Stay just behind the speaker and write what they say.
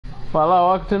Well, hello,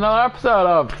 welcome to another episode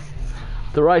of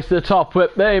The Race to the Top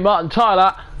with me, Martin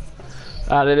Tyler.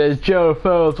 And it is Joe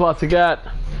Fields once again.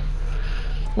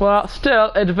 Well,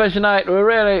 still in Division 8. We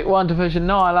really won Division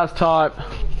 9 last time.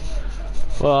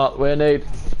 Well, we need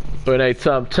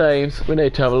some teams. We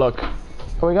need to have a look.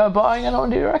 Are we going buying anyone,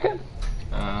 do you reckon?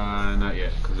 Not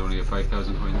yet, because only have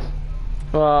 5,000 coins.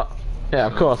 Well, yeah,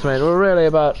 of course. I mean, we're really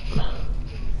about...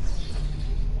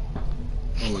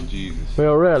 Oh, Jesus. We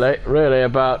were really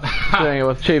about doing it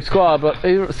with cheap squad, but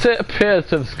he appears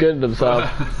to have skinned himself.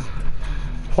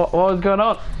 What was going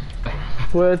on?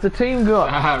 Where's the team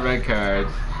gone? Red cards.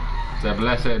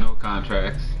 Zabaleta, no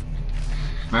contracts.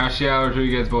 Martial,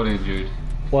 Rodriguez, both injured.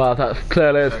 Well, that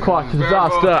clearly is quite a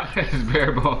disaster. It's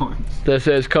bare bones. This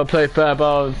is complete bare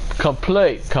bones.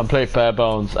 Complete bare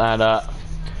bones. And,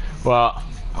 well...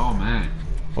 Oh, man.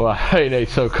 Well, he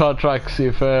needs some contracts,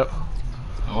 you feel.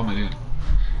 Oh, man.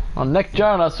 On Nick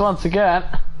Jonas once again.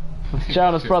 With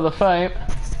Jonas Brother fame.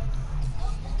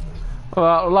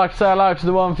 Well, I'd like to say hello to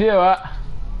the one viewer.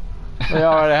 We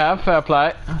already have, fair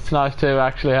play. It's nice to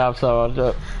actually have someone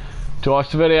to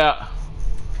watch the video.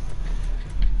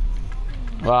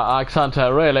 Well, Alex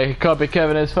Hunter, really, he could be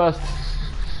giving his first...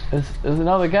 Is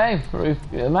another game.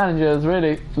 The manager has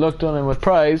really looked on him with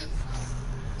praise.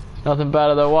 Nothing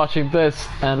better than watching this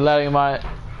and letting my...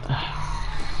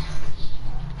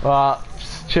 Well,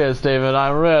 cheers, Stephen.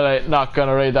 I'm really not going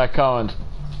to read that comment.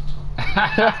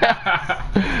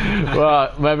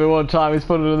 Well, maybe one time he's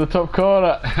put it in the top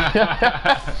corner.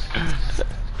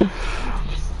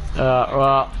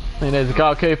 Well, he needs a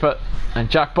goalkeeper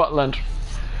and Jack Butland.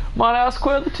 Might I ask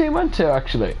where the team went to,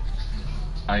 actually?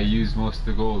 I used most of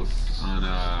the goals on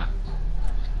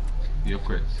the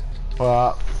upgrades.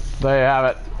 Well, there you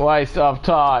have it. Waste of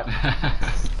time.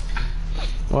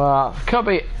 Well, could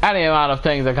be any amount of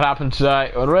things that could happen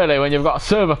today, but really, when you've got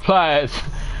silver players,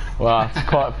 well, it's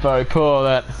quite very poor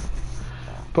then.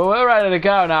 But we're ready to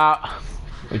go now.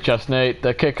 We just need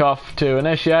the kickoff to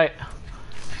initiate,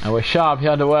 and we're sharply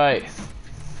underway.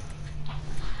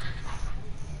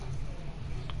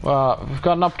 Well, we've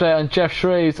got an update on Jeff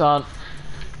Shreves on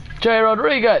Jay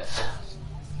Rodriguez.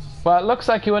 Well, it looks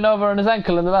like he went over on his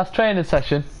ankle in the last training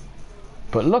session,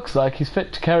 but it looks like he's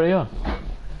fit to carry on.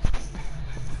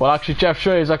 Well, actually, Jeff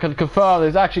Shreves, I can confirm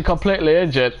he's actually completely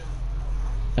injured,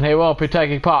 and he won't be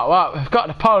taking part. Well, we've got an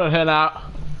opponent here now,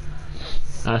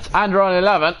 and it's Andrew on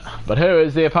 11, but who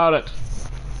is the opponent?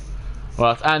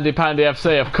 Well, it's Andy Pandy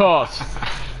FC, of course.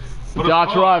 The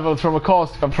arch rivals from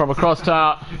across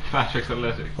town. Patrick's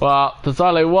Athletic. Well, there's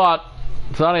only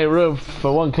room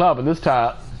for one club in this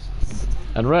town.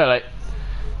 And really,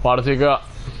 what has he got?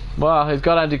 Well, he's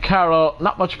got Andy Carroll,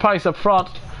 not much pace up front.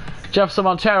 Jefferson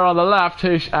Montero on the left,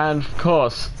 and of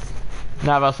course,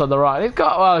 Navas on the right. He's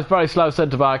got, well, he's very slow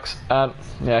centre backs, and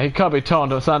yeah, he could be torn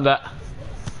asunder.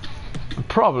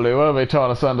 Probably will be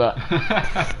torn asunder.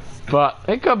 But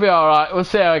it could be alright. We'll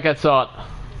see how it gets on.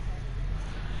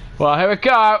 Well, here we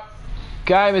go.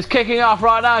 Game is kicking off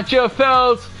right now, Joe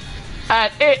Fields,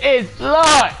 and it is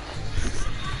live.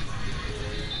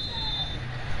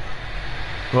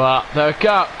 Well, there we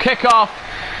go. Kick off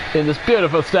in this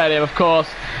beautiful stadium, of course,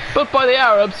 built by the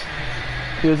Arabs,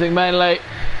 using mainly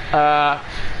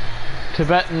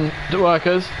Tibetan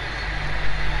workers,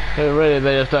 who really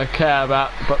they just don't care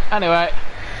about. But anyway,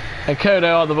 and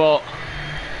Kodo on the ball.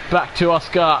 Back to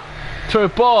Oscar. Through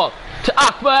ball to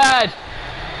Ahmed.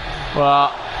 Well,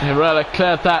 he really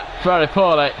cleared that very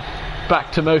poorly.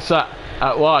 Back to Musa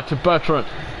out wide to Bertrand.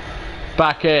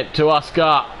 Back in to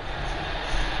Oscar.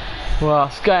 Well,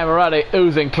 this game already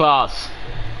oozing class.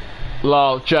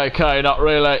 Lol, JK, not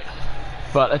really.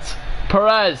 But it's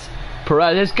Perez.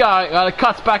 Perez is going. Well, it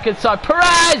cuts back inside.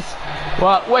 Perez!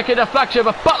 Well, wicked deflection,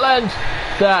 but Butland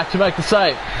there to make the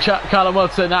save. Callum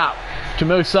Wilson now to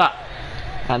Musa.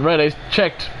 And really, he's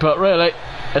checked, but really,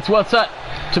 it's Wilson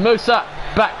to Musa.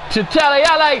 Back to Dele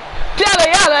Alli.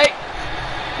 Dele Alli!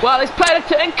 Well, he's played it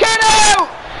to Nkunu!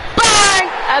 Bang!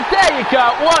 And there you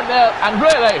go, 1-0. And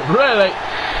really,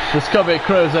 this could be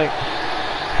cruising.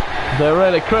 They're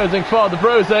really cruising for the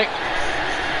bruising.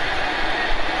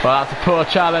 Well, that's a poor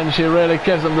challenge. He really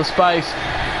gives them the space.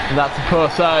 And that's a poor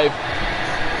save.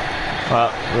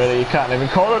 Well, really, you can't even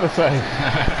call it a save.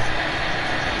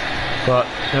 But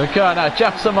here we go now.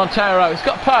 Jefferson Montero. He's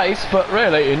got pace, but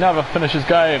really, he never finishes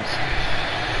games.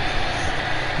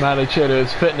 Manly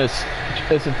Chilu's fitness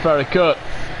isn't very good.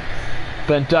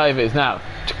 Ben Davies now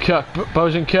to Kirk,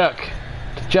 Bojan Kirk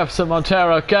to Jefferson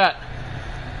Montero again.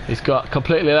 He's got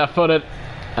completely left-footed,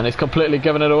 and he's completely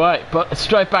given it away. But it's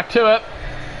straight back to it.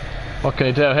 What can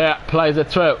he do here? Plays it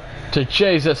through to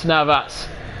Jesus Navas.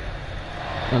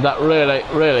 And that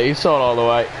really, he saw it all the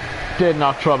way. Did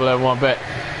not trouble him one bit.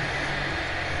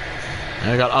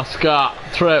 And we got Oscar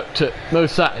through to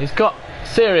Musa. He's got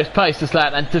serious pace, this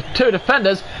lad, and the two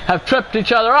defenders have tripped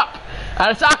each other up.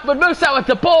 And it's Ahmed Musa with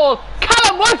the ball.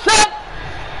 Callum Wilson!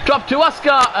 Dropped to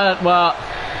Oscar, and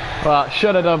well,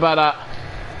 should have done better.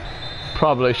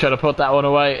 Probably should have put that one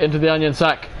away into the onion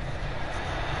sack.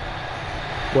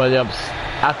 Williams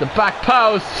at the back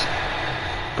post.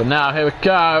 But now here we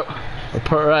go.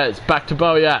 Perez back to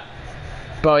Bojan.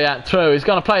 Bojan through. He's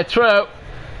going to play it through.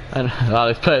 And well,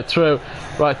 he's played it through,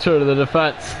 right through to the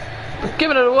defence. But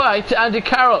giving it away to Andy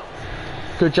Carroll.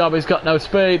 Good job he's got no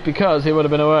speed, because he would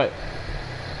have been away.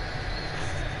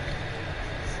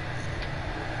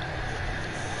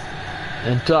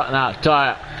 And now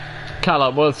Dyer.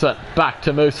 Callum Wilson back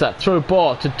to Musa. Through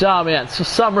ball to Damian. For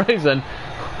some reason,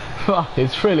 well,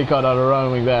 he's really got on a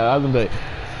roaming there, hasn't he?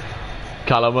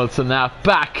 Callum Wilson now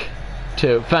back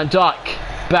to Van Dijk.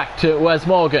 Back to Wes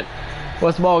Morgan.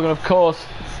 Wes Morgan, of course,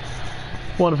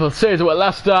 wonderful season with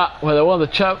Leicester, where they won the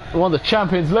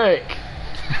Champions League.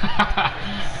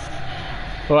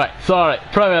 Right, sorry,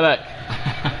 Premier League.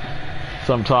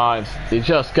 Sometimes you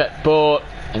just get bored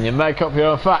and you make up your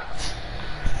own facts.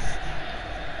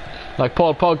 Like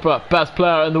Paul Pogba, best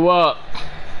player in the world.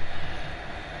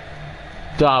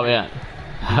 Damian.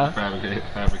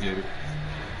 Fabricated.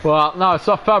 Well, no, it's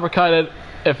not fabricated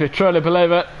if you truly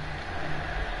believe it.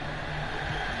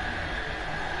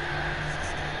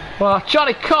 Well,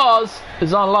 Johnny Cause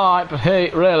is online, but he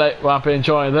really won't be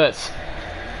enjoying this.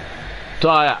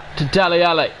 Dyer to Dele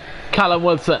Alli. Callum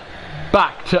Wilson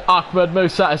back to Ahmed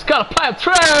Musa. He's got to play him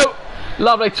through.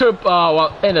 Lovely through. Oh,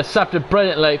 well, intercepted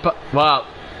brilliantly, but well,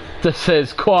 this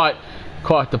is quite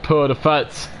the poor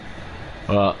defence.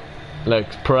 Well, look,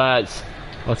 Perez.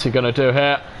 What's he going to do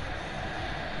here?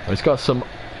 Well, he's got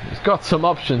some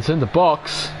options in the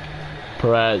box.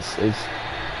 Perez is,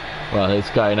 well, he's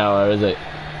going nowhere, is he?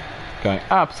 Going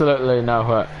absolutely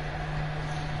nowhere.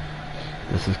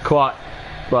 This is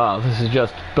this is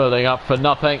just building up for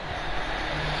nothing.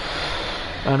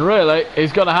 And really,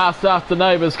 he's going to have to ask the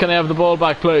neighbours, can he have the ball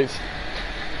back, please?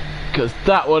 Because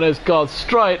that one has gone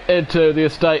straight into the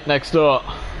estate next door.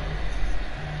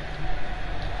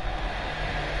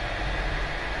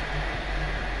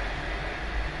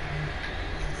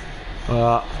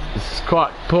 This is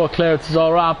quite poor clearances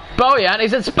all around. Bojan,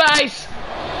 he's in space!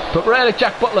 But really,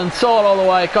 Jack Butland saw it all the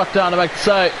way, got down to make the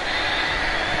save.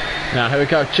 Now, here we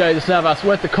go, Jesus Navas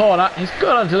with the corner. He's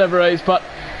good on deliveries, but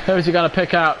who is he going to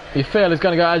pick out? You feel he's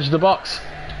going to go edge of the box.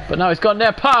 But no, he's gone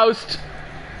near post.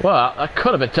 Well, that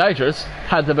could have been dangerous,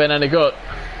 had there been any good.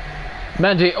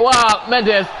 Mendy, wow,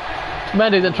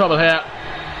 Mendy's in trouble here.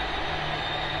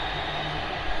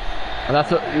 And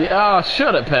that's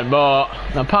should have been more.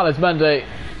 Now, Palace Mendy,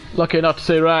 lucky not to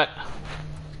see red.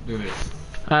 Do this.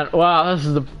 And wow,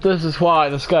 this is why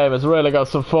this game has really got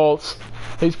some faults.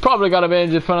 He's probably going to be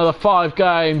injured for another 5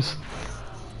 games.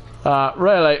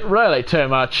 Really too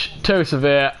much, too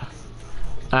severe.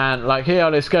 And like, he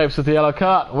only escapes with the yellow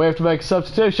card. We have to make a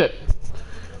substitution.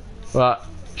 But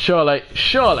surely,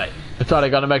 it's only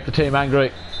going to make the team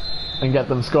angry and get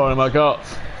them scoring more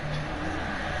goals.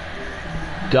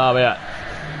 Damian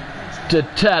to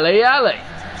Dele Alli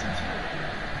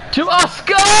to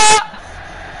Oscar.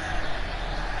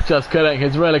 Just kidding,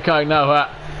 he's really going nowhere.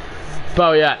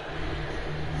 Bojan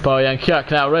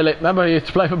Kjak now, really. Remember, he used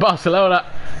to play for Barcelona.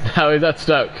 Now he's at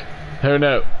Stoke. Who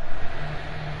knew?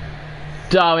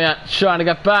 Damian trying to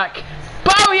get back.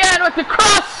 Bojan with the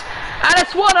cross, and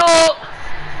it's 1-1.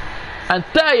 And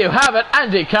there you have it,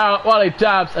 Andy Carroll. While he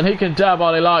dabs, and he can dab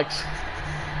all he likes,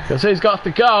 because he's got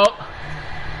the goal.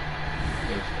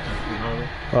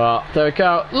 Well, there we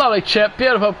go. Lovely chip,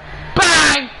 beautiful.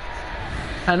 Bang!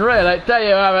 And really, there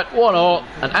you have it, 1-1.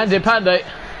 And Andy Pandy,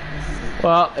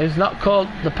 well, he's not called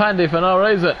the Pandy for no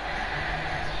reason.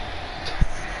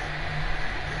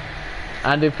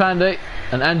 Andy Pandy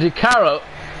and Andy Carroll,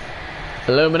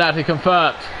 Illuminati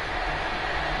confirmed.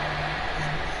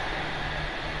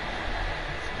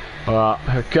 Well,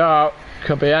 here we go.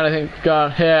 Could be anything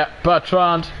going here.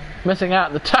 Bertrand missing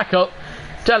out the tackle.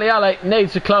 Dele Alli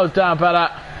needs to close down better.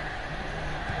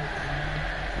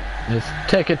 His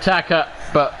tiki-taka,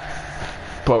 but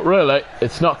really,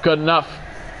 it's not good enough.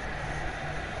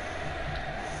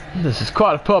 This is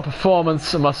quite a poor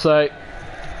performance, I must say.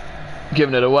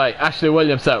 Giving it away. Ashley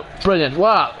Williams, though, brilliant.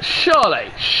 Wow,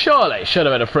 surely should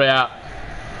have been a free out.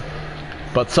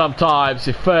 But sometimes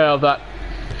you feel that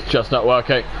it's just not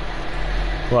working.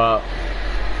 Well,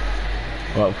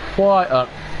 why on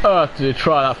earth did you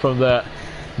try that from there?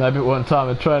 Maybe one time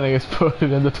in training he's put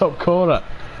it in the top corner.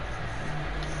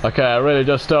 Okay, I really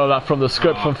just stole that from the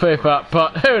script from FIFA,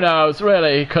 but who knows,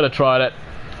 really, he could have tried it.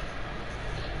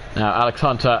 Now, Alex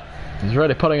Hunter is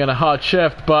really putting in a hard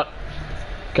shift, but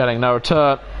getting no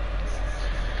return.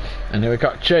 And here we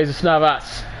got Jesus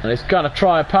Navas, and he's going to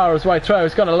try and power his way through,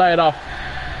 he's going to lay it off.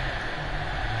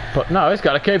 But no, he's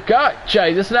got to keep going.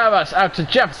 Jesus Navas out to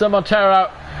Jefferson Montero.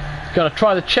 He's going to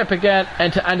try the chip again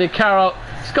into Andy Carroll.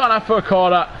 He's gone out for a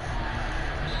corner.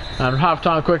 And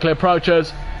half-time quickly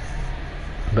approaches.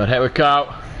 But here we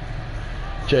go.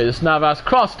 Jesus Navas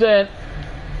crossed in.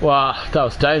 Well, that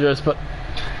was dangerous, but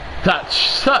that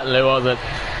certainly wasn't.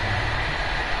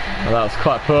 Well, that was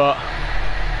quite poor.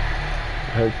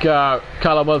 Here we go.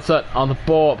 Callum Wilson on the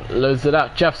board. Loses it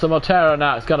out. Jefferson Montero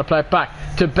now. He's going to play it back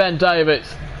to Ben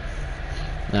Davies.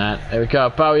 And here we go.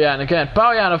 Bojan again.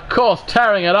 Bojan, of course,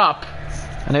 tearing it up.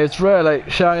 And he's really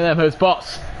showing them who's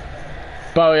boss.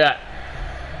 Bojan.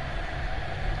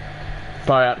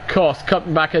 Bojan, of course,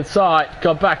 coming back inside.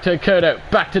 Gone back to Kudu.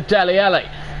 Back to Dele Alli.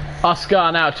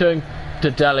 Oscar now to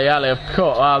Dele Alli, of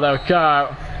course. Oh, there we go.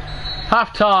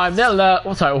 Half time, 0-0.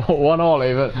 Also, 1-1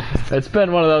 even. It's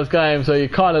been one of those games where you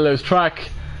kind of lose track.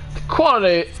 The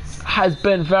quality has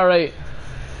been very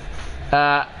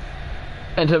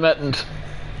intermittent,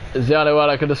 is the only word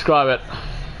I can describe it.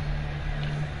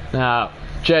 Now,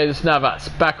 Jesus Navas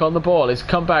back on the ball. He's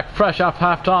come back fresh up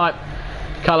half time.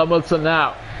 Callum Wilson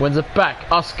now wins it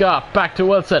back. Oscar back to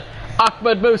Wilson.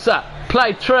 Ahmed Musa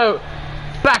played through.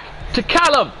 Back to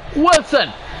Callum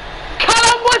Wilson.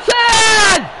 Callum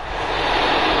Wilson!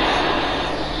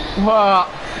 Wow.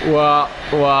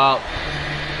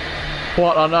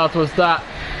 What on earth was that?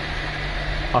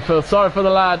 I feel sorry for the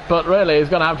lad, but really he's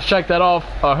going to have to shake that off,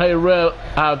 or he will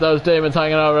have those demons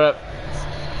hanging over it.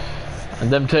 And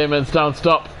them demons don't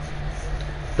stop.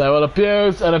 They will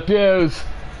abuse and abuse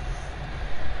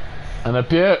and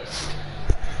abuse,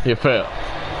 you feel.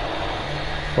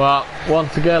 Well,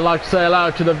 once again, I'd like to say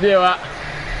hello to the viewer.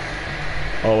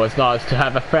 Always nice to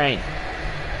have a friend.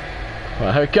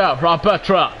 Well, here we go. Rob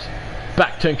Bertrand.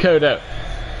 Back to Nkudu.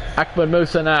 Ahmed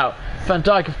Musa now. Van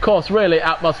Dijk, of course, really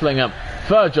outmuscling him.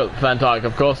 Virgil van Dijk,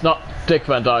 of course, not Dick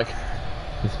van Dijk.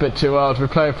 He's a bit too old to be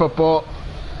playing football.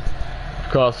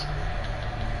 Of course,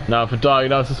 known for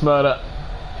diagnosis murder.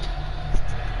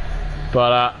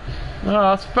 But,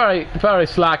 it's a very, very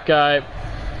slack game.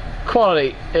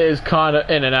 Quality is kind of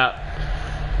in and out.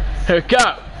 Here we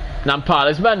go.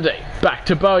 Nampalys Mendy. Back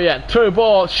to Bojan. Through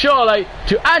ball, surely,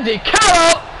 to Andy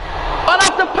Carroll. On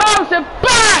off the post and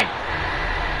bang!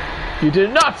 You do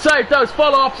not save those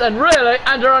follow-ups, and really,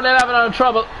 under on 11 are in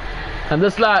trouble. And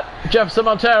this lad, Jefferson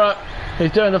Montero,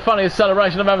 he's doing the funniest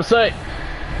celebration I've ever seen.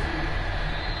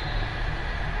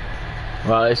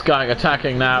 Well, he's going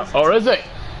attacking now. Or is he?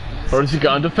 Or is he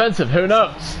going defensive? Who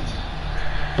knows?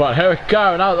 But here we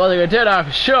go. Now, what we did know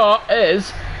for sure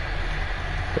is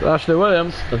that Ashley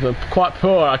Williams has been quite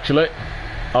poor, actually.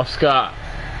 Oscar.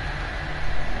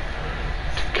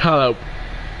 To Callum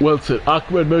Wilson.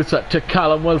 Ahmed Musa to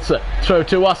Callum Wilson. Through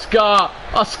to Oscar.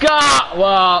 Oscar!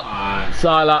 Well,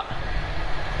 Sila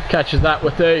catches that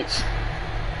with ease.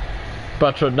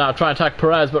 Bertrand now trying to attack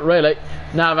Perez, but really,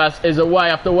 Navas is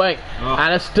away up the wing.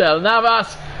 And it's still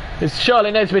Navas. He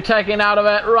surely needs to be taken out of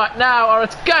it right now, or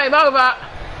it's game over.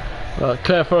 Well,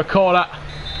 clear for a corner.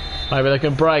 Maybe they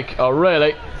can break, or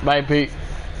really, maybe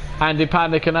Andy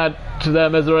Pandy can add to their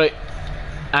misery.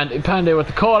 Andy Pandy with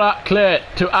the corner, clear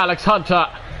to Alex Hunter.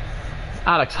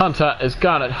 Alex Hunter is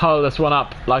going to hold this one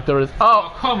up like there is.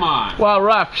 Oh, come on. Well,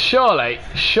 ref, surely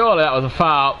that was a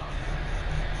foul.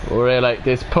 Really,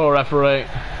 this poor referee.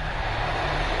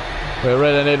 We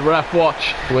really need ref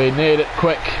watch. We need it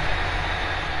quick.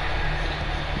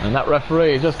 And that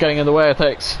referee is just getting in the way of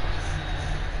things.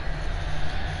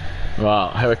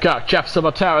 Well, here we go. Jefferson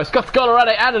Montero has got the goal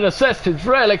already and an assist. He's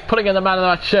really putting in the man of the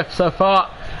match shift so far.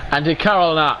 Andy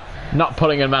Carroll now not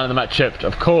putting in man of the match shift,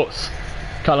 of course.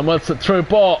 Callum Wilson through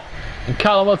ball. And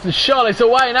Callum Wilson surely's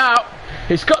away now.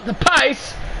 He's got the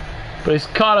pace, but he's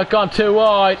kind of gone too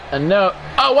wide. And no.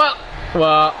 Oh, well.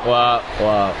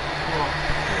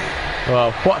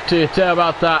 Well, what do you do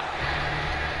about that?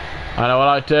 I know what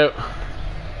I do.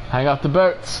 Hang up the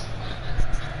boots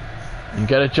and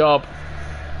get a job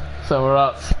somewhere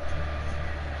else.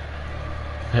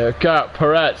 Here we go.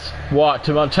 Perez. White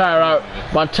to Montero.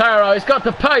 Montero, he's got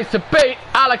the pace to beat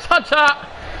Alex Hunter.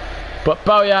 But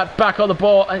Bojan back on the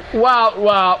ball. And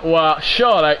well.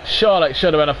 Surely it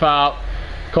should have been a foul.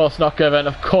 Of course, not given.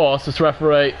 Of course, this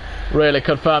referee really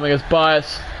confirming his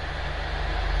bias.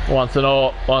 Once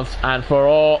and for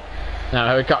all. Now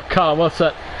here we got Callum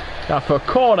Wilson. Going for a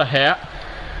corner here.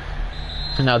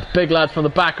 And now the big lads from the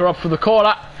back are up for the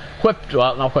corner. whipped,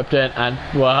 well, not whipped in, and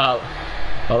well,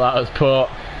 that was poor.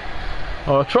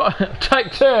 Oh, try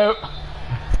take two.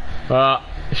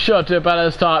 Should do better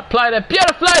this time. Played it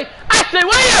beautifully. Ashley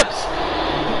Williams.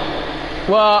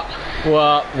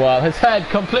 Well, his head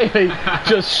completely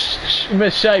just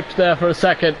misshaped there for a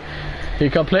second. He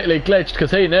completely glitched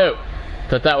because he knew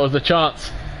that was the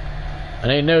chance,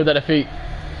 and he knew that if he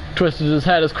twisted his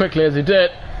head as quickly as he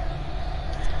did,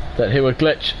 that he would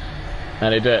glitch,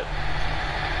 and he did.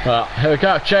 Well, here we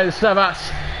go. Jadis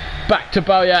Navas back to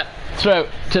Boyat, through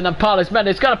to Nampali's Mendy.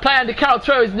 He's got to play Andy Carroll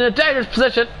through. He's in a dangerous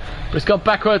position, but he's gone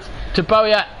backwards to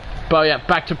Boyat. Boyat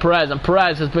back to Perez, and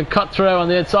Perez has been cut through on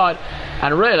the inside,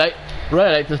 and really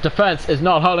this defence is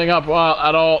not holding up well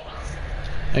at all.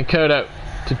 And Kodo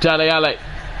to Dele Alli,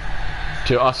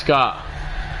 to Oscar,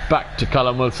 back to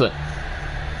Colin Wilson.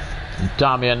 And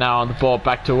Damian now on the ball,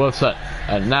 back to Wilson.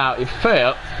 And now you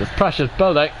feel the pressure's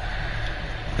building,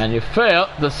 and you feel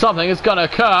that something is going to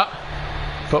occur,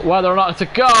 but whether or not it's a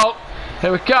goal,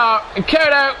 here we go. And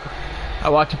Kodo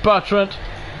away to Bertrand,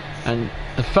 and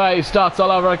the phase starts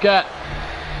all over again.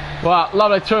 Well,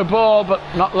 lovely through ball, but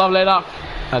not lovely enough,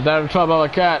 and they're in trouble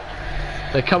again.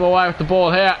 They come away with the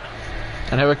ball here,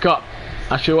 and here we go.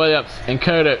 Ashley Williams and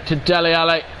Kodo to Dele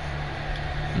Alli,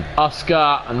 and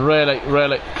Oscar, and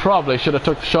really probably should have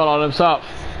took the shot on himself.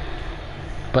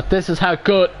 But this is how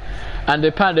good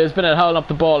Andy Pandy has been at holding up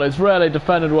the ball. He's really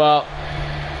defended well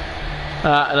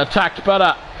and attacked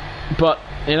better. But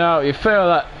you know, you feel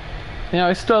that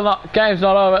it's still not, game's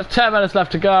not over. 10 minutes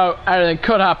left to go. Anything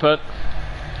could happen.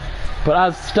 But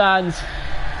as it stands,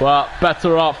 well,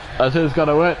 better off as who's going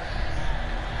to win.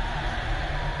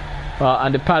 Well,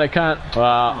 Andy Pandy can't.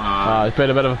 Well, he's been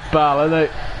a bit of a ball, isn't he?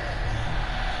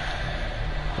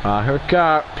 Here we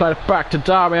go. Played it back to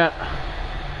Damian.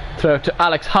 Through to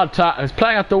Alex Hunter, who's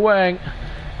playing at the wing.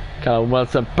 Callum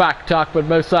Wilson back to Ahmed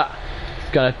Musa.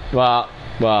 He's gonna. Well,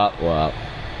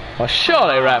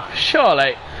 surely, ref.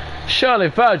 Surely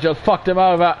Virgil fucked him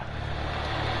over.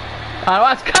 And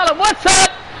that's Callum Wilson.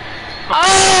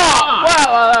 Oh!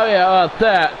 Well, there we are.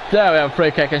 There we have a free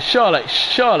kick. And surely.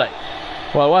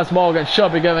 Well, Wes Morgan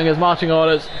should be giving his marching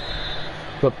orders.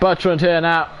 But Bertrand here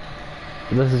now.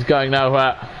 This is going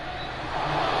nowhere.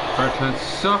 Bertrand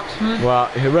sucks, man. Well,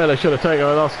 he really should have taken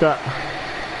with Oscar.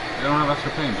 They don't have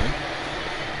extra time, do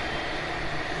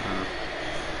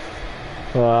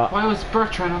they? Well, why was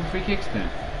Bertrand on free kicks then?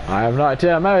 I have no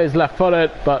idea. Maybe he's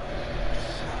left-footed, but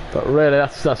really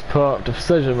that's poor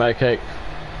decision making.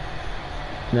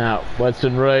 Now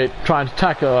Winston Reid trying to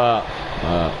tackle.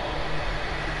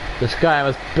 This game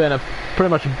has been pretty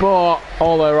much a bore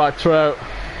all the way right through,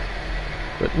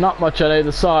 with not much on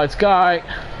either side's going,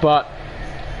 but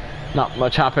not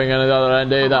much happening on the other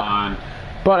end either. Come on.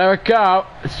 But there we go.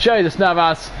 It's Jadis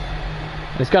Navas.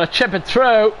 He's got to chip it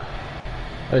through.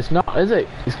 But it's not, is he?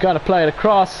 He's got to play it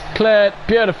across. Cleared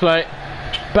beautifully.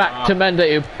 Back to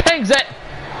Mendy, who pings it.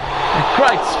 A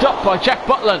great stop by Jack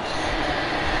Butland.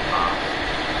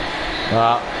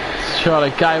 Well,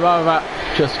 surely game over.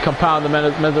 Just compound the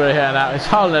misery here now. He's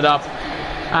holding it up,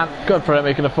 and good for him.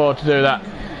 He can afford to do that.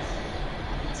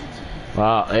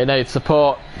 Well, he needs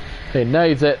support. He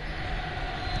needs it.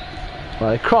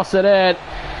 Well, he crossed it in,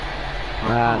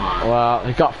 and well,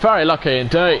 he got very lucky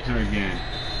indeed. Again.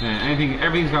 Yeah,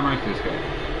 everything's gone right for this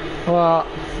guy. Well,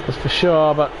 that's for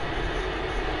sure. But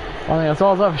one thing that's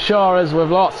also for sure is we've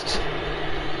lost.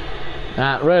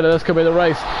 And really, this could be the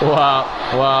race.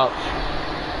 Well.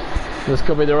 This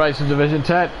could be the race of Division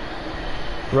 10.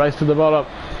 Race to the bottom.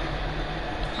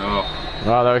 Oh.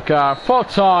 Well, there we go. Full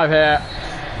time here.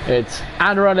 It's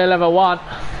Anderon 11-1.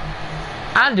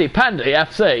 Andy Pandy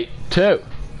FC 2.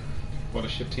 What a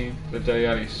shit team. The Dele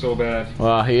Alli is so bad.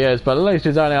 Well, he is, but at least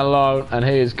he's only on loan, and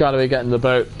he's got to be getting the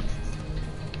boot.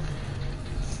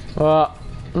 Well,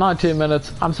 19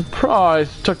 minutes. I'm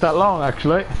surprised it took that long,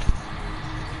 actually.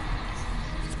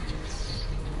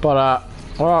 But,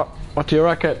 well, what do you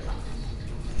reckon?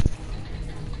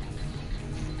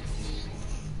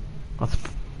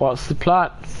 What's the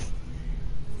plan?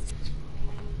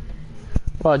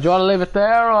 Well, do you want to leave it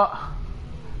there, or?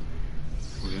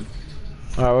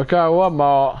 Alright, we'll go one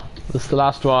more. This is the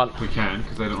last one. We can,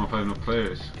 because I don't know if I have enough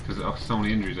players, because of so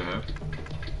many injuries I have.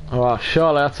 Well,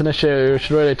 surely that's an issue we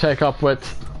should really take up with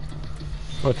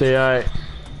the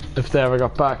if they ever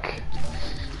got back.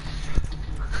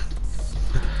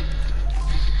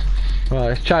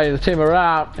 Well, he's changing the team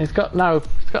around. He's got no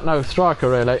striker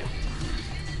really.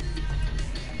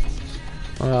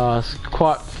 Well, it's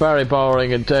quite very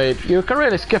boring indeed. You can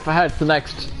really skip ahead to the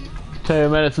next 2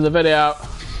 minutes of the video.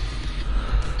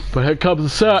 But here comes the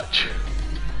search.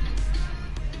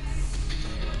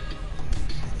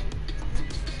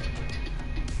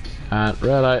 And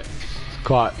really, it's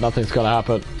quite nothing's gonna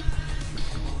happen.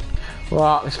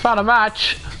 Well, it's found a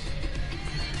match.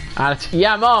 And it's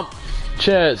yeah mum.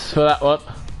 Cheers for that one.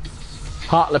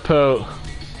 Hartlepool.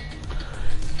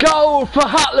 Goal for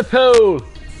Hartlepool!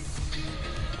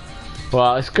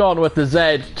 Well, it's gone with the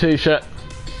Z t-shirt.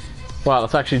 Well,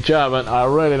 it's actually German. I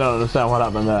really don't understand what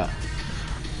happened there.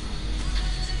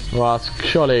 Well, it's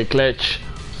surely a glitch.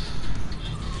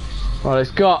 Well,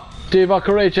 it's got Divock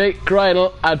Origi,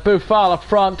 Gradle and Buffal up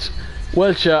front.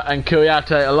 Wilshere and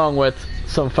Kouyaté along with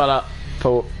some fella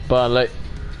for Burnley.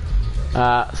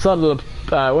 Sunderland,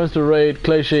 Winston Reid,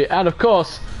 Clichy, and of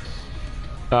course,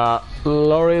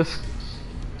 Loris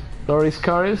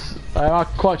Karius. I'm not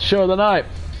quite sure of the name.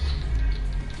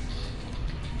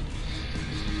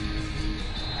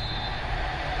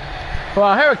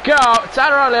 Well, here we go. It's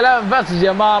Adderall 11 versus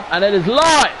your mum, and it is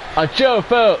live on Joe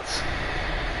Fields.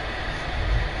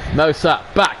 Mosa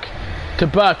back to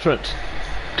Bertrand,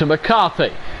 to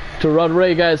McCarthy, to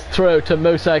Rodriguez, through to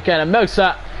Musa again, and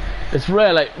Musa is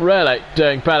really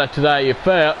doing better today, you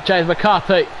feel. James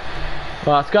McCarthy.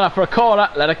 Well, it's gone up for a corner.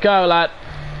 Let it go, lad.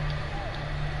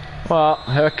 Well,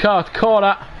 here we go.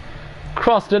 Corner.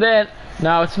 Crossed it in.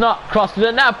 No, it's not. Crossed it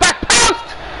in. Now, back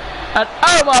post! And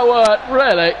oh my word,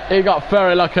 really, he got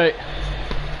very lucky.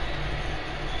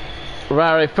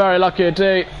 Very lucky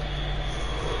indeed.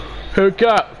 Here we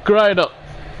go. Gradle.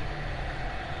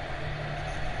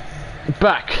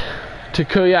 Back to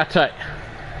Kouyaté.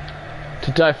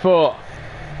 To Dufour.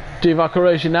 Divock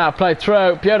Origi now played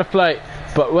through beautifully,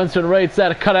 but Winston Reid's there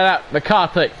to cut it out.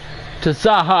 McCarthy to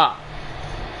Zaha.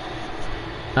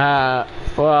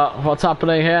 Well, what's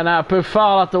happening here now?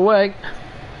 Buffal at the wing.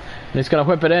 And he's going to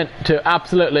whip it in to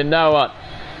absolutely no one.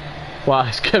 Well,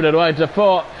 he's given it away to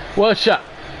Dufour. Wilshere.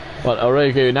 Well,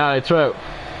 Origi now through.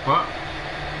 What?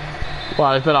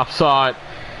 Well, he's been offside.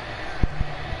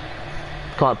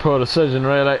 Quite poor decision,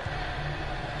 really.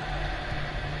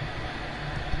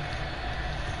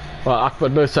 Well,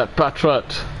 Ahmed Musa,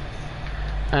 Bertrand.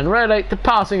 And really, the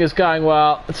passing is going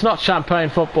well. It's not champagne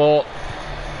football,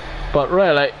 but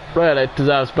really it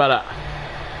deserves better.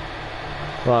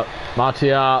 But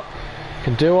Martial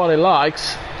can do what he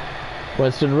likes.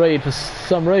 Winston Reid, for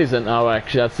some reason. Oh,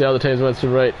 actually, that's the other team's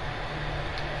Winston Reid.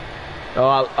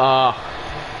 Well,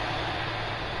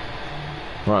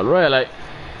 really,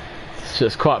 it's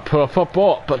just quite poor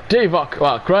football. But Divock,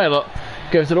 well, Gradle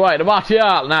gives it away to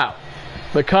Martial now.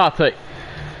 McCarthy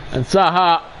and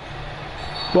Zaha.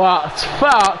 Well, it's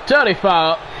foul, dirty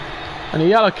foul, and a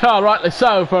yellow card, rightly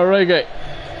so, for Origi.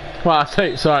 Well,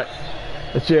 sorry,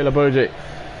 it's Gila Bougie.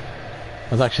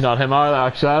 That's actually not him either,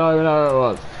 actually, I don't even know who it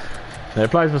was. He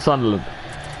plays for Sunderland.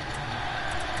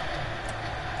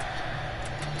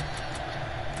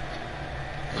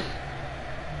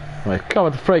 Well, he come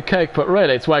with the free kick, but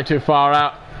really it's way too far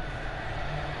out.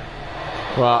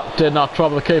 Well, did not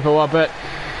trouble the keeper one bit.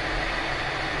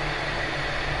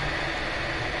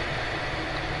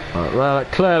 Well,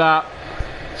 cleared out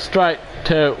straight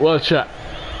to Wilshere.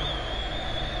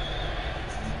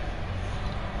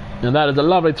 And that is a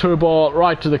lovely through ball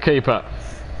right to the keeper.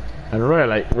 And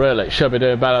really should be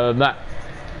doing better than that.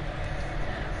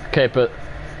 The keeper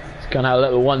is going to have a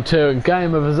little 1-2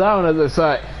 game of his own, as they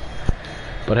say.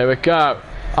 But here we go.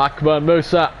 Ahmed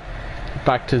Musa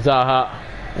back to Zaha.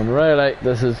 And really,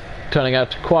 this is turning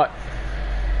out to quite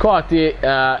the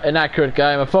inaccurate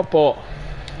game of football.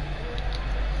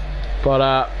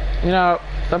 But you know,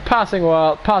 they're passing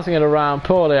well, passing it around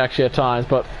poorly actually at times,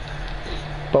 but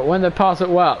when they pass it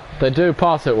well, they do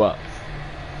pass it well.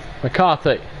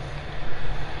 McCarthy.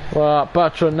 Well,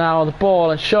 Bertrand now on the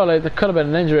ball, and surely there could have been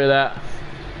an injury there.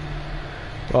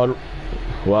 Well,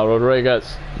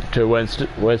 Rodriguez to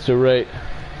Winston Reid.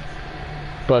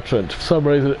 Bertrand, for some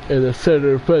reason, in the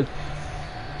centre of the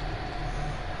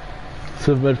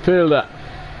midfielder.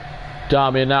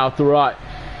 Darmian now at the right.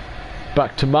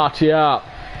 Back to Martial.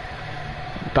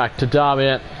 Back to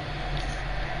Darmian.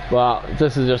 Well,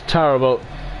 this is just terribly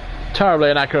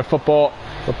inaccurate football.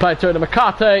 We'll play through to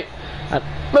McCarthy. And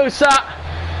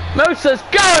Musa's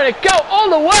going to go all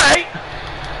the way.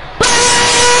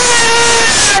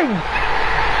 Bang!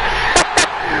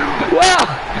 Well,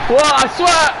 I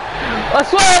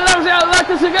swear I'll like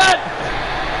this again.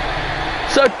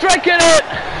 So drinking it.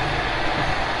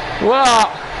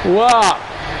 Wow.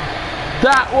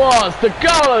 That was the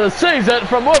goal of the season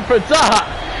from Wilfried Zaha.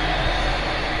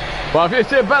 Well, if you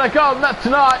see a better goal than that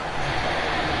tonight,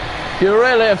 you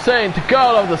really have seen the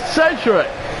goal of the century.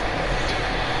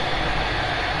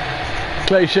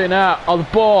 Clichy now on the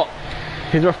ball.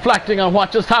 He's reflecting on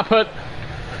what just happened.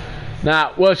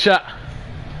 Now, Wilshere.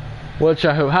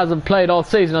 Wiltshire, who hasn't played all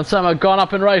season and somehow gone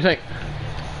up in rating.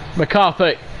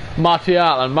 McCarthy,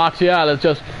 Martial, and Martial is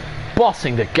just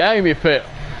bossing the game, you feel.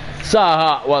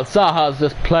 Zaha, well, Zaha's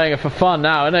just playing it for fun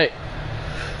now, isn't he?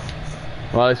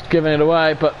 Well, he's giving it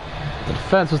away, but the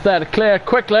defence was there to clear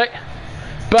quickly.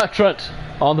 Bertrand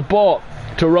on the ball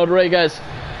to Rodriguez.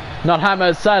 Not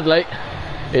Hammers, sadly.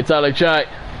 It's only Jay.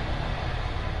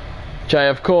 Jay,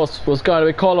 of course, was going to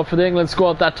be called up for the England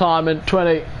squad that time in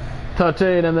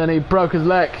 2013, and then he broke his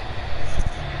leg.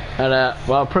 And,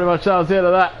 well, pretty much that was the end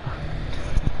of that.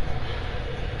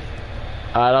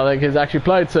 I don't think he's actually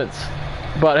played since.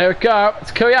 But here we go.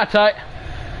 It's Kouyaté.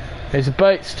 He's a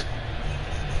beast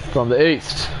from the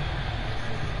east.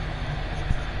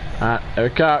 And here we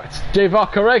go. It's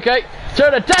Divock Origi to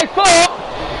the day 4.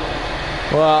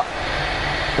 Well,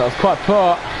 that was quite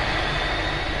poor.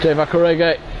 Divock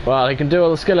Origi. Well, he can do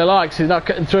all the skill he likes. He's not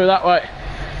cutting through that way.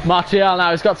 Martial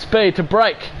now. He's got speed to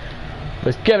break.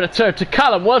 He's giving it to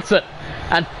Callum Wilson.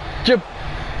 And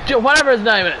whatever his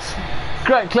name is.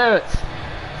 Great clearance.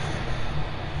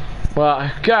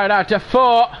 Well, going out to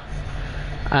 4,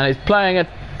 and he's playing it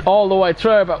all the way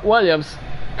through, but Williams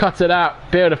cuts it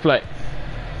out beautifully.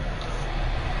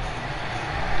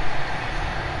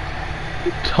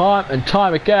 Time and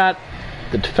time again,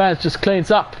 the defence just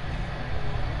cleans up.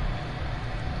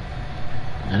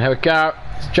 And here we go,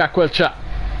 it's Jack Wiltshire.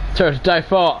 Turn to day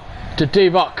 4, to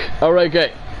Divock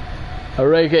Origi.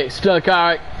 Origi still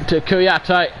going to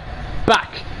Kouyaté,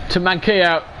 back to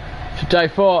Manquillo. To day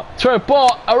 4, through ball,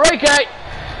 Origi.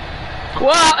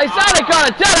 Well, he's only got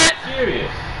to do it.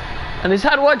 Serious? And he's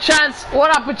had one chance, one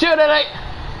opportunity,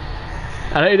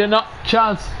 and he did not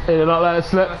let it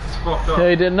slip. That's fucked up.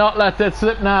 He did not let it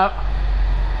slip now.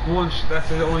 That's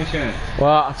his only chance.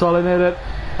 Well, that's all he needed,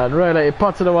 and really he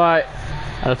puts it away,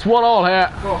 and it's 1-1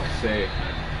 here. Fuck's sake,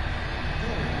 man.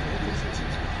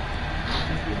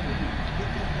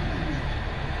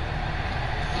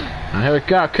 And here we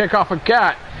go, kick off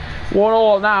again.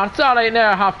 1-1 now, it's only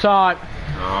near half time.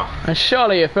 Oh. And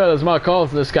surely you feel there's more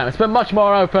goals in this game. It's been much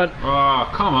more open. Oh,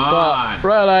 come on.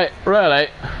 But really,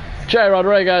 Jay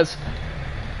Rodriguez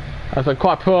has been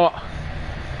quite poor.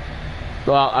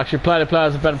 Well, actually plenty of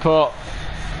players have been poor.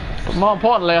 But more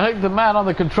importantly, I think the man on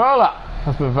the controller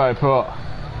has been very poor.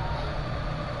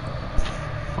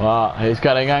 Well, he's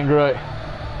getting angry.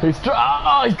 He's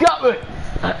got me!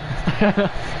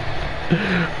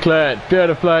 Cleared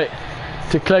beautifully.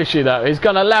 To Clichy though, he's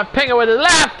got a left pinger with his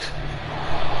left,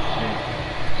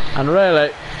 and really,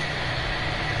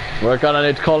 we're gonna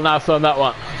need to call Nassau on that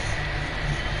one.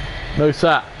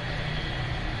 Musa.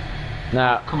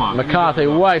 Now, come on, McCarthy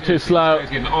way too slow. He's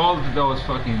getting all of those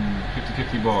fucking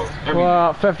 50-50 balls.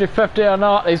 Well, 50-50 or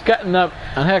not, he's getting them.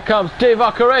 And here comes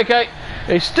Divock Origi.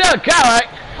 He's still going.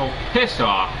 Oh, piss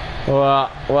off.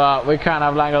 Well, we can't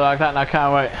have Lango like that now,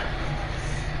 can we?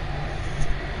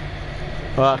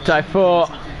 Well, day 4.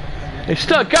 He's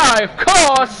still going, of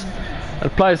course,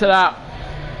 and plays it out.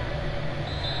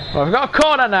 Well, we've got a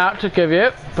corner now to give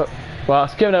you, but well,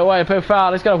 it's giving it away. Poo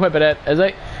foul. He's going to whip it in, is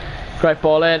he? Great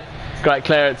ball in, great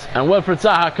clearance, and Wilfred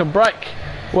Zaha can break.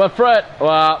 Wilfred,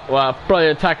 well,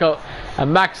 brilliant tackle,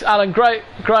 and Max Allen, great.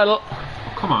 Oh,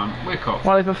 come on, wake up.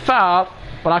 Well, he's been fouled,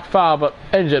 well, not fouled, but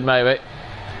injured maybe.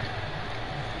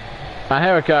 And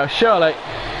here we go. Surely,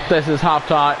 this is half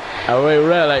time. And we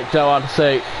really don't want to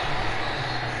see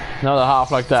another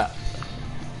half like that.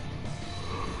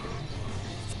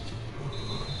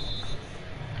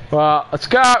 Well, let's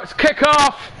go. Let's kick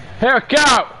off. Here we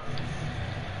go.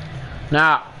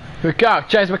 Now, here we go.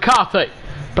 James McCarthy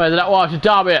plays it out wide to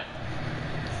Derby.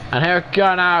 And here we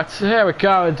go now. Here we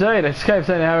go indeed. I just keep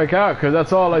saying here we go because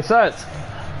that's all he says.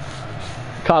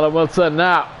 Callum Wilson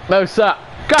now. Musa.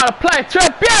 Gotta play through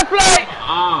beautifully. Come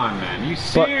on, man. You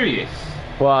serious?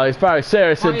 Well, he's very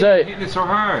serious indeed. Why are you hitting it so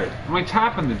hard? Am I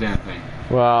tapping the damn thing?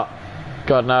 Well,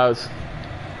 God knows.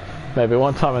 Maybe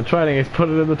one time in training he's put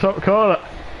it in the top corner.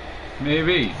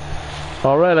 Maybe.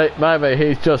 Oh really? Maybe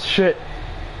he's just shit.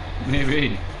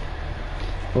 Maybe.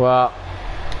 Well.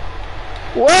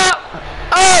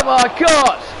 Oh my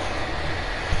God!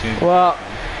 Well,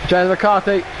 James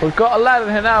McCarthy, we've got a lad in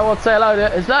here now. I want to say hello to.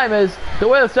 His name is the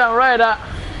Wheelstone Raider,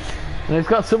 and he's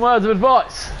got some words of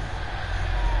advice.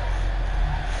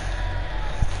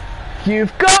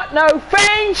 You've got no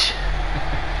finish.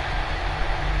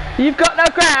 You've got no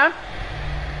ground.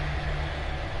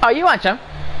 Oh, you want some?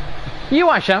 You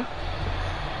want some?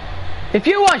 If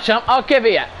you want some, I'll give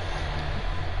it you.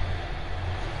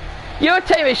 Your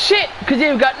team is shit because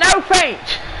you've got no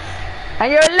finish,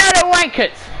 and you're a load of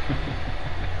wankers.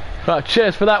 Right,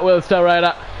 cheers for that, Wheelstone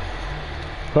Raider.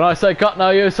 When I say got no,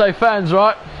 you say fans,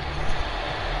 right?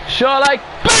 Surely,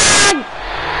 bang!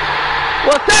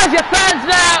 Well, there's your fans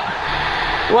now!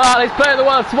 Well, he's playing the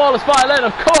world's smallest violin,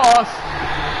 of course,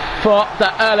 for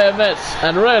that earlier miss.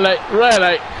 And really,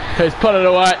 he's put it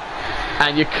away.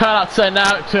 And you cannot say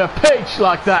no to a peach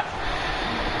like that.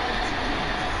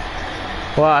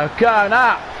 Well, go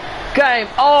now. Game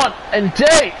on,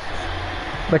 indeed.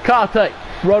 McCarthy,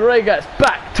 Rodriguez,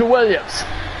 back to Williams.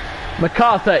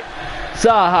 McCarthy,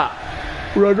 Zaha,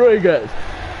 Rodriguez.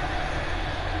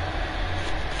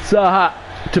 Zaha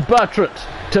to Bertrand,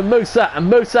 to Musa, and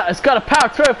Musa has got a power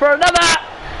through for another.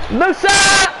 Musa!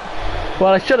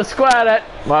 Well, he should have squared it.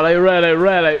 Well, he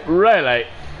really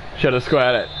should have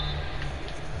squared it.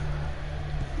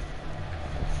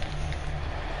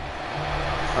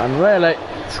 And really,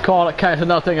 it's called it came to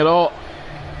nothing at all.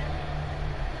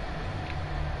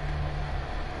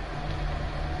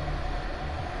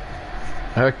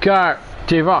 Ricard,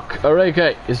 Divock,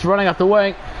 Origi is running up the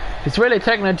wing. He's really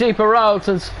taking a deeper role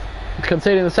since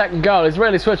conceding the second goal. He's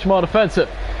really switched more defensive.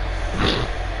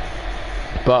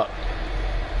 But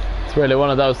it's really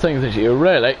one of those things that you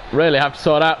really have to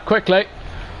sort out quickly.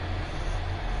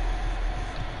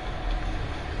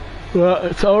 Well,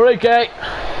 it's Origi.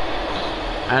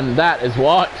 And that is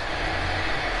what.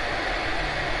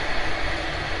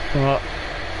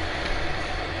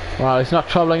 Well, he's not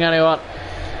troubling anyone.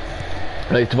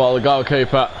 Least of all the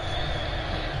goalkeeper.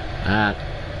 And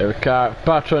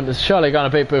Bertrand is surely going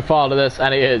to beat Buffon to this,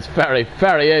 and he is very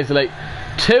easily.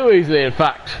 Too easily, in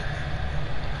fact.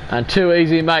 And too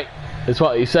easy, mate, is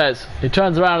what he says. He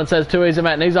turns around and says too easy,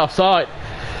 mate, and he's offside.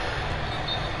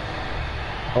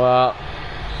 Well,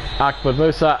 Ahmed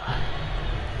Musa,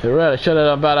 he really should have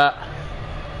done better.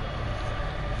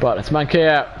 But it's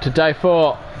Manquillo to day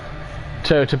 4,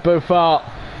 to Buffon,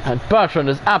 and Bertrand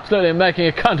is absolutely making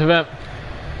a cunt of him.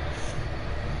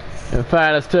 In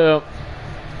fairness to him,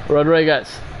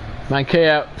 Rodriguez,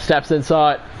 Manquillo steps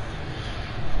inside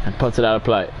and puts it out of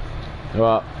play.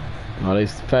 Well,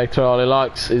 he's faked through all he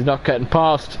likes. He's not getting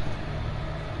past.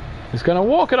 He's going to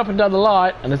walk it up and down the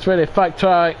line, and it's really a fake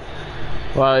try.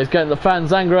 Well, he's getting the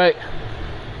fans angry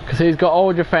because he's got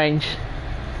all your range.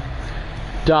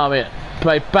 Darmian,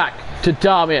 played back to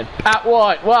Darmian at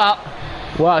wide.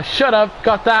 Well, should have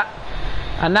got that,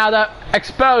 and now they're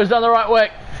exposed on the right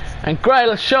wing, and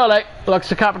Grail surely looks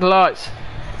to capitalise.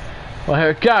 Well,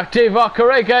 here we go, Divock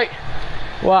Origi.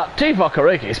 Well, Divock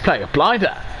Origi is playing a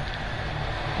blinder.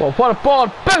 Well, what a ball,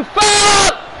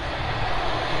 Buffon!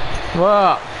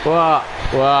 Well,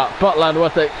 Butland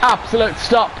with the absolute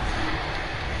stop.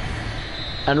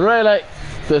 And really,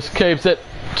 this keeps it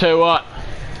 2-1.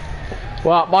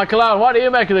 Well, Michael Owen, what do you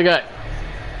make of the game?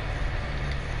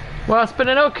 Well, it's been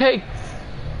an okay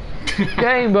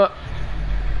game, but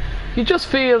you just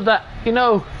feel that,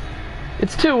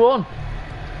 it's 2-1.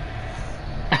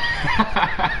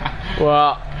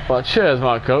 well, cheers,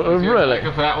 Michael. We really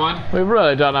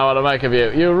don't know what to make of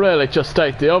you. You really just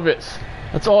state the obvious.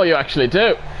 That's all you actually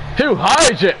do. Who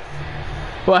hired you?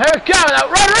 Well, here it goes,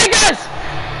 Rodriguez!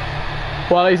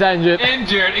 Well, he's injured.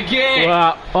 Injured again!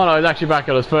 Well, oh no, he's actually back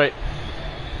on his feet.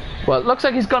 Well, it looks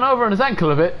like he's gone over on his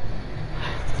ankle a bit.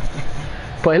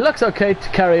 But he looks okay to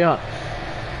carry on.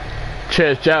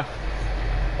 Cheers, Jeff.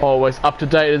 Always up to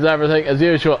date as everything, as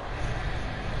usual.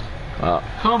 Well,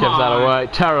 gives that away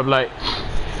terribly.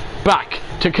 Back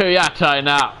to Kouyaté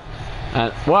now.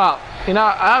 And, well,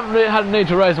 I haven't really had a need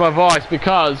to raise my voice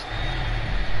because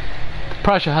the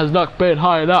pressure has not been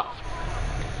high enough.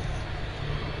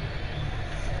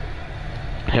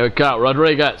 Here we go,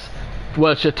 Rodriguez.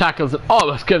 Wilshere tackles and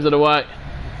almost gives it away.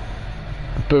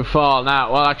 Buffon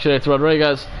now. Well, actually, it's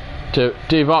Rodriguez to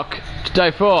Divock to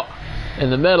day 4 in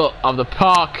the middle of the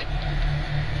park.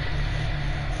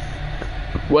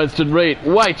 Winston Reid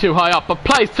way too high up, but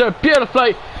plays through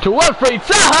beautifully to Wilfried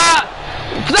Zaha!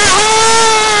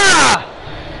 Zaha!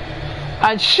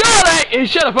 And surely he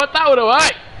should have put that one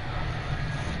away.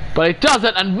 But he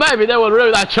doesn't, and maybe they will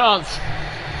rue that chance.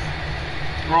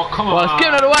 Oh, come on. Well, he's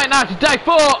giving it away now to day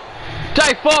 4.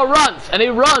 Day 4 runs, and he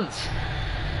runs.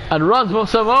 And runs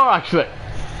some more, actually.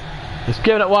 He's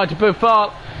giving it wide to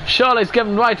Buffon. Surely he's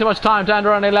given way too much time to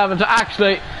under 11 to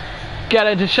actually get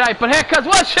into shape. But here comes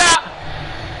Wilshere!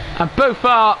 And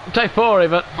Buffon, day 4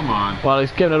 even. Come on. Well,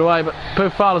 he's giving it away, but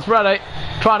Buffon is ready.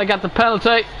 Trying to get the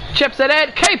penalty. Chips it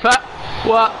in. Keeper!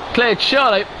 Well, cleared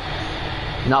surely.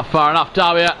 Not far enough,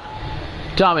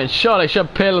 Darmian surely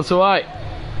should peel this away.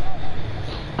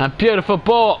 And beautiful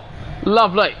ball.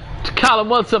 Lovely. To Callum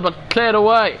Wilson, but cleared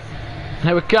away. And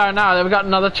here we go now. They've got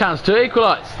another chance to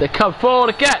equalise. They come forward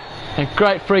again. And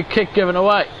great free kick given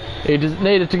away. He just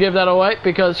needed to give that away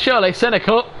because surely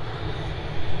cynical.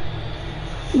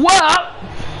 Well,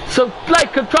 some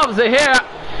late controversy here,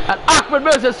 and Ahmed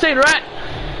Musa's seen red.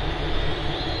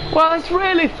 Well, it's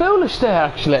really foolish there,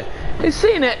 actually. He's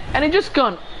seen it, and it just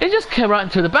came right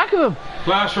into the back of him.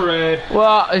 Flash red.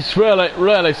 Well, it's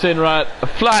really seen red. A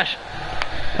flash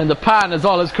in the pan is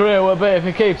all his career will be if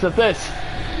he keeps at this.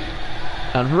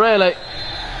 And really,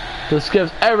 this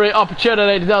gives every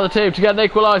opportunity to the other team to get an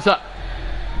equaliser.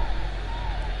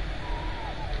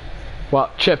 Well,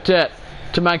 chipped it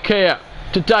to Mankia,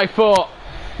 to day 4.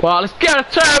 Well, let's get it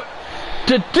through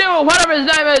to Dewar, whatever his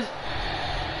name is.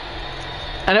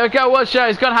 And here we go, Wilshere.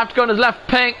 He's going to have to go on his left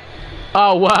ping.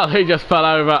 Oh, well, he just fell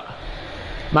over.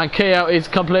 Mankia is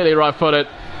completely right-footed.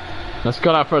 Let's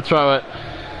go out for a throw it.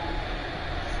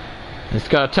 He's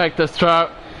going to take this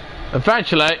throw.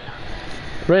 Eventually,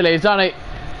 really, he's only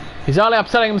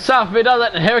upsetting himself if he does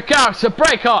it. And here it goes, a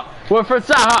break on. Wilfred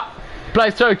Zaha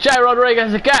plays through Jay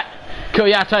Rodriguez again.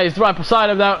 Kouyaté is right beside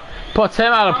him though, puts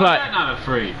him out of play. That's not a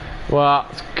free. Well,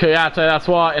 it's Kouyaté, that's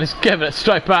why, and he's giving it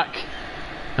straight back.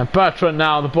 And Bertrand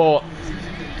now on the ball.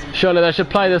 Surely they should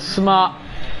play this smart.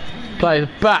 Plays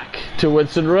back to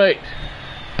Winston Reid.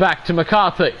 Back to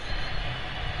McCarthy.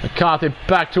 McCarthy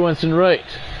back to Winston Reid.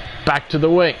 Back to the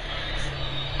wing.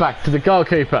 Back to the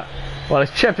goalkeeper. Well,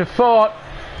 he's chipped it forward.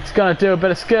 He's going to do a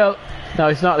bit of skill. No,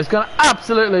 he's not. He's going to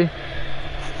absolutely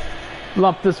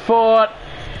lump this forward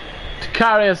to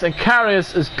Karius, and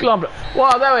Karius is clumped.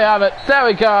 Well, there we have it. There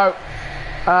we go.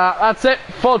 That's it.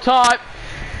 Full time.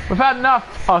 We've had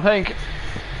enough, I think.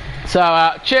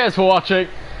 So, cheers for watching.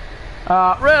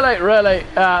 Really,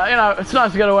 you know, it's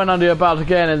nice to get a win under your belt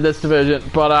again in this division.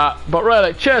 But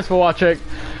really, cheers for watching.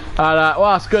 And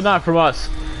well, it's good night from us.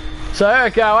 So here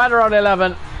we go. Enter on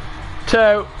 11,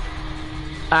 2,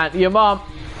 and your mum.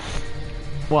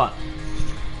 What?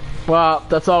 Well,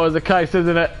 that's always the case,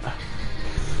 isn't it?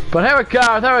 But here we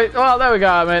go. There we go.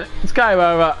 I mean, it's game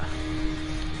over.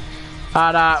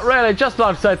 And really, just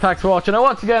like to say thanks for watching. And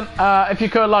once again, if you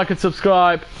could like and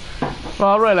subscribe.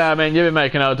 Well, really, I mean, you'd be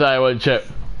making our day, wouldn't you?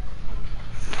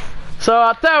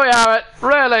 So there we have it.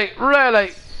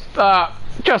 Really,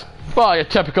 just, well, your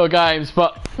typical games.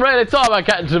 But really, it's all about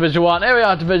getting to Division 1. Here we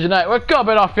are, Division 8. We've got a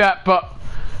bit off yet, but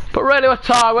really, we're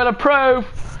tired. We'll improve.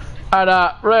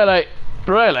 And really,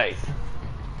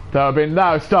 there will be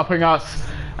no stopping us.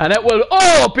 And it will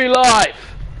all be live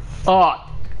on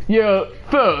you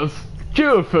fools,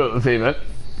 Jewel Fools even.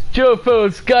 Jewel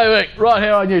Fools Gaming right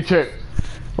here on YouTube.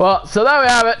 Well, so there we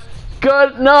have it.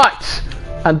 Good night.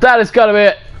 And that is going to be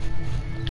it.